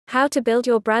How to build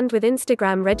your brand with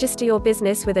Instagram. Register your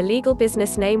business with a legal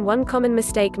business name. One common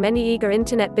mistake many eager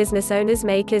internet business owners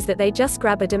make is that they just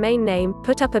grab a domain name,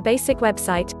 put up a basic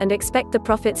website, and expect the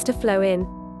profits to flow in.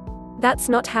 That's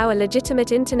not how a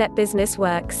legitimate internet business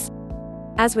works.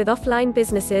 As with offline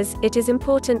businesses, it is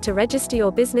important to register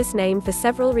your business name for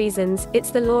several reasons.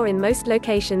 It's the law in most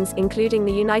locations, including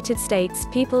the United States.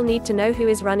 People need to know who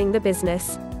is running the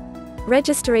business.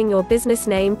 Registering your business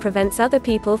name prevents other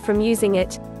people from using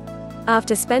it.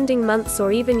 After spending months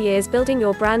or even years building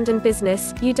your brand and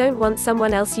business, you don't want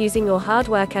someone else using your hard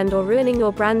work and/or ruining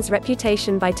your brand's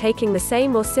reputation by taking the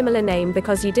same or similar name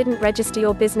because you didn't register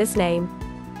your business name.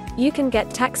 You can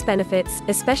get tax benefits,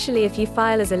 especially if you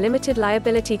file as a limited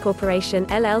liability corporation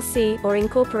 (LLC) or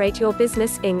incorporate your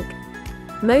business Inc.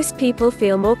 Most people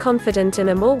feel more confident and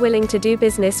are more willing to do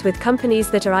business with companies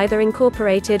that are either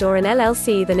incorporated or an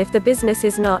LLC than if the business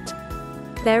is not.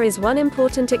 There is one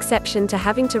important exception to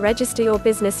having to register your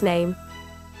business name.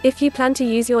 If you plan to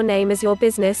use your name as your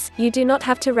business, you do not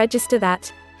have to register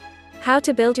that. How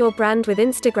to build your brand with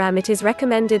Instagram. It is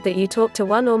recommended that you talk to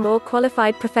one or more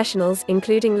qualified professionals,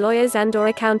 including lawyers and/or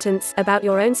accountants, about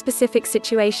your own specific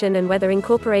situation and whether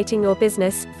incorporating your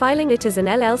business, filing it as an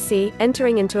LLC,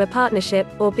 entering into a partnership,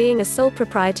 or being a sole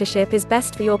proprietorship is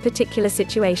best for your particular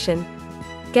situation.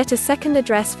 Get a second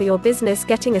address for your business.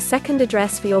 Getting a second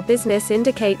address for your business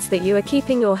indicates that you are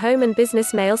keeping your home and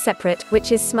business mail separate,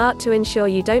 which is smart to ensure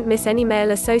you don't miss any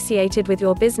mail associated with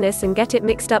your business and get it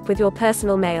mixed up with your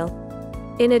personal mail.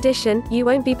 In addition, you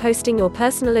won't be posting your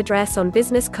personal address on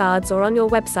business cards or on your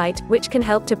website, which can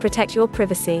help to protect your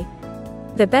privacy.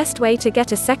 The best way to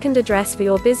get a second address for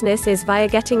your business is via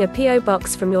getting a PO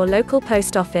box from your local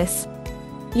post office.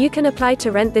 You can apply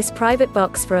to rent this private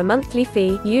box for a monthly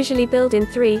fee, usually billed in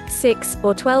 3, 6,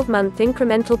 or 12-month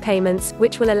incremental payments,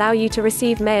 which will allow you to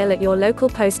receive mail at your local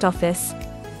post office.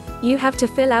 You have to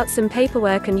fill out some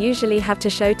paperwork and usually have to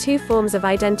show 2 forms of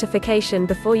identification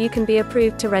before you can be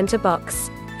approved to rent a box.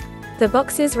 The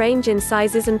boxes range in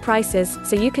sizes and prices,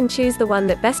 so you can choose the one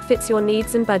that best fits your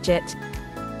needs and budget.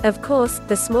 Of course,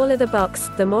 the smaller the box,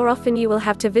 the more often you will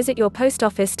have to visit your post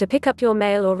office to pick up your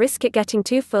mail or risk it getting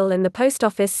too full and the post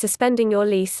office suspending your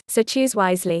lease, so choose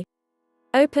wisely.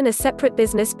 Open a separate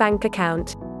business bank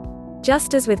account.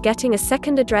 Just as with getting a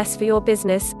second address for your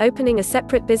business, opening a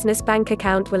separate business bank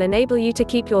account will enable you to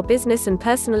keep your business and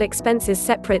personal expenses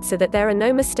separate so that there are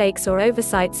no mistakes or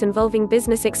oversights involving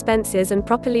business expenses and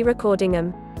properly recording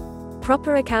them.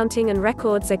 Proper accounting and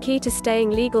records are key to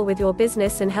staying legal with your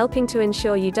business and helping to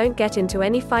ensure you don't get into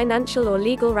any financial or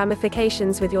legal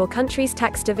ramifications with your country's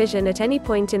tax division at any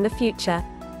point in the future.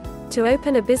 To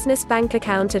open a business bank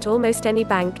account at almost any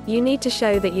bank, you need to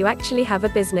show that you actually have a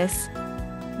business.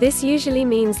 This usually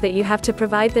means that you have to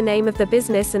provide the name of the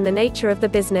business and the nature of the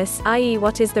business, i.e.,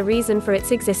 what is the reason for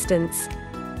its existence.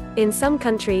 In some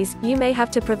countries, you may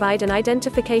have to provide an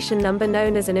identification number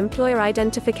known as an employer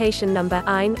identification number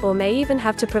 (EIN), or may even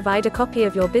have to provide a copy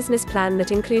of your business plan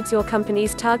that includes your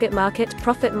company's target market,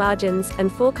 profit margins,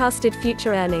 and forecasted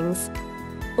future earnings.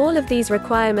 All of these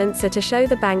requirements are to show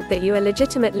the bank that you are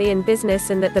legitimately in business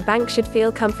and that the bank should feel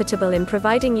comfortable in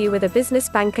providing you with a business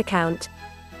bank account.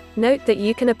 Note that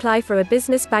you can apply for a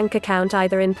business bank account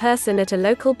either in person at a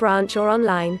local branch or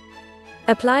online.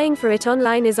 Applying for it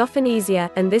online is often easier,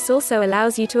 and this also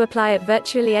allows you to apply at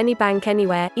virtually any bank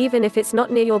anywhere, even if it's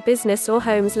not near your business or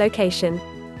home's location.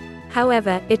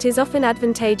 However, it is often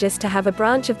advantageous to have a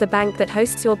branch of the bank that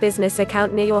hosts your business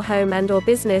account near your home and/or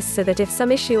business so that if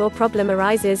some issue or problem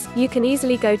arises, you can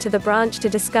easily go to the branch to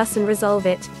discuss and resolve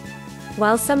it.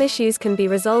 While some issues can be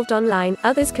resolved online,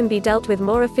 others can be dealt with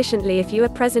more efficiently if you are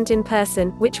present in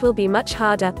person, which will be much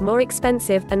harder, more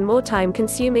expensive, and more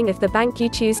time-consuming if the bank you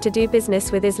choose to do business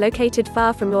with is located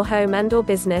far from your home and/or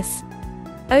business.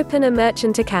 Open a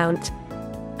merchant account.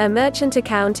 A merchant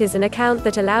account is an account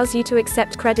that allows you to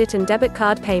accept credit and debit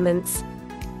card payments.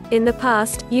 In the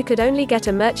past, you could only get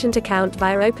a merchant account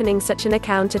via opening such an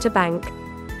account at a bank.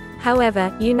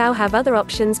 However, you now have other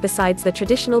options besides the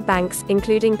traditional banks,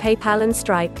 including PayPal and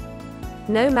Stripe.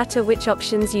 No matter which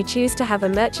options you choose to have a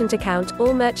merchant account,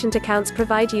 all merchant accounts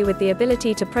provide you with the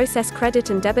ability to process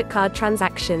credit and debit card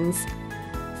transactions.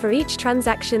 For each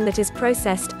transaction that is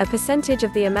processed, a percentage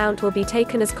of the amount will be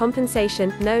taken as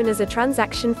compensation, known as a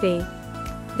transaction fee.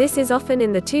 This is often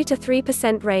in the 2 to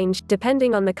 3% range,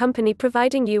 depending on the company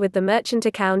providing you with the merchant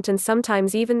account and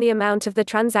sometimes even the amount of the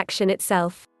transaction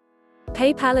itself.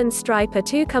 PayPal and Stripe are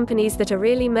 2 companies that are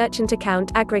really merchant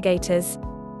account aggregators.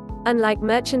 Unlike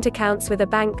merchant accounts with a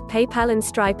bank, PayPal and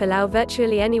Stripe allow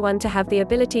virtually anyone to have the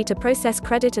ability to process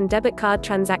credit and debit card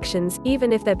transactions,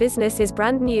 even if their business is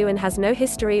brand new and has no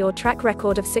history or track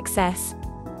record of success.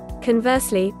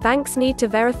 Conversely, banks need to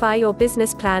verify your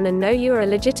business plan and know you are a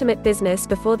legitimate business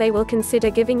before they will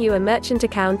consider giving you a merchant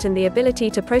account and the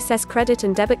ability to process credit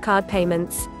and debit card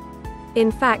payments.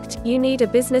 In fact, you need a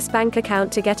business bank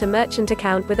account to get a merchant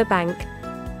account with a bank.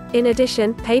 In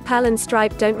addition, PayPal and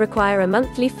Stripe don't require a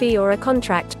monthly fee or a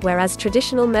contract, whereas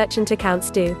traditional merchant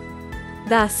accounts do.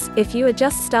 Thus, if you are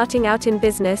just starting out in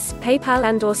business, PayPal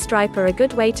and/or Stripe are a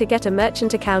good way to get a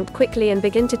merchant account quickly and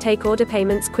begin to take order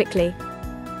payments quickly.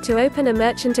 To open a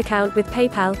merchant account with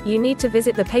PayPal, you need to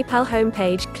visit the PayPal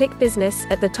homepage, click Business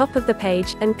at the top of the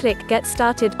page, and click Get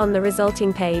Started on the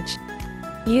resulting page.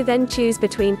 You then choose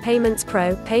between Payments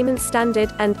Pro, Payments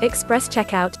Standard, and Express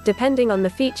Checkout, depending on the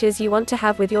features you want to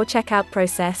have with your checkout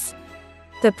process.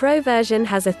 The Pro version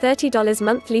has a $30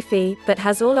 monthly fee, but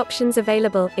has all options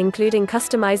available, including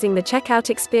customizing the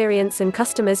checkout experience and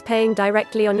customers paying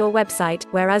directly on your website,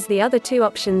 whereas the other two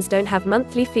options don't have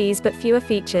monthly fees but fewer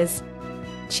features.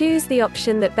 Choose the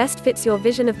option that best fits your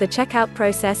vision of the checkout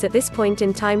process at this point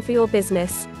in time for your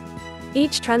business.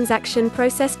 Each transaction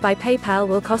processed by PayPal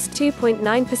will cost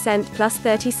 2.9% plus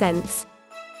 30 cents.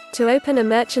 To open a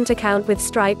merchant account with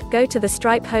Stripe, go to the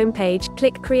Stripe homepage,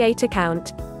 click Create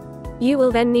Account. You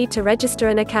will then need to register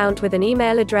an account with an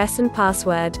email address and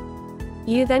password.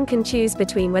 You then can choose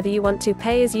between whether you want to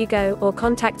pay as you go or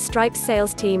contact Stripe's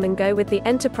sales team and go with the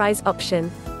Enterprise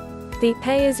option. The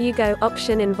pay-as-you-go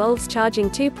option involves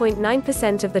charging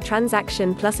 2.9% of the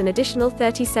transaction plus an additional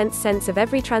 30 cents of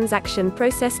every transaction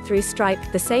processed through Stripe,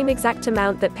 the same exact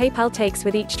amount that PayPal takes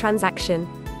with each transaction.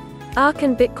 ARC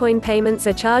and Bitcoin payments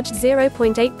are charged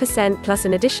 0.8% plus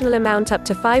an additional amount up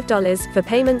to $5 for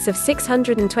payments of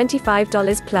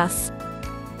 $625 plus.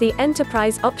 The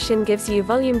Enterprise option gives you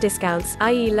volume discounts,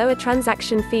 i.e. lower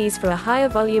transaction fees for a higher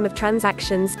volume of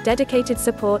transactions, dedicated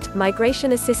support,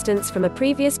 migration assistance from a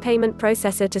previous payment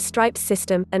processor to Stripe's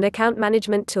system, and account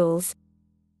management tools.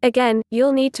 Again,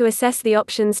 you'll need to assess the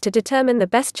options to determine the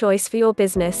best choice for your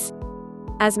business.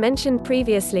 As mentioned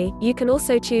previously, you can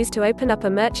also choose to open up a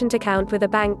merchant account with a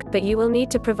bank, but you will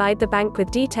need to provide the bank with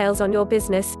details on your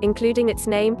business, including its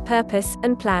name, purpose,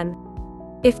 and plan.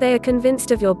 If they are convinced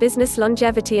of your business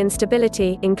longevity and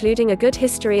stability, including a good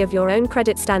history of your own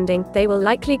credit standing, they will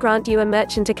likely grant you a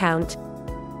merchant account.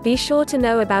 Be sure to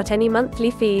know about any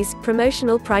monthly fees,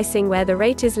 promotional pricing where the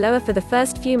rate is lower for the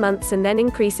first few months and then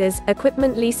increases,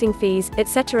 equipment leasing fees,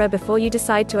 etc. before you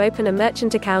decide to open a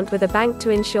merchant account with a bank to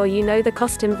ensure you know the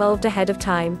cost involved ahead of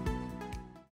time.